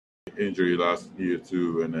injury last year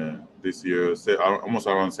too, and then this year almost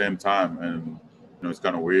around the same time, and it's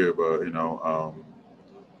kind of weird, but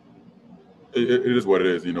it is what it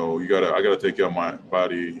is. I gotta take care of my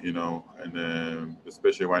body, and then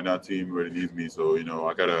especially right now, team really needs me, so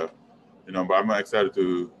I gotta, but I'm excited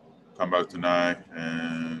to come back tonight,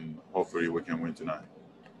 and hopefully we can win tonight.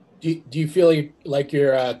 Do you feel like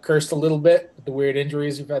you're cursed a little bit with the weird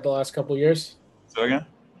injuries you've had the last couple of years? Say again?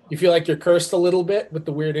 You feel like you're cursed a little bit with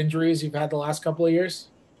the weird injuries you've had the last couple of years?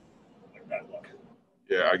 Like bad luck.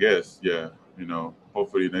 Yeah, I guess. Yeah.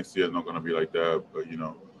 Hopefully next year it's not going to be like that. But,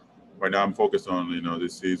 right now I'm focused on,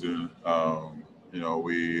 this season.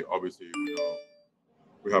 We obviously,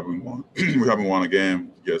 we haven't won, we haven't won a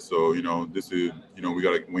game yet. So, this is, we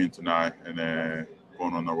got to win tonight and then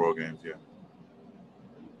going on the road games. Yeah.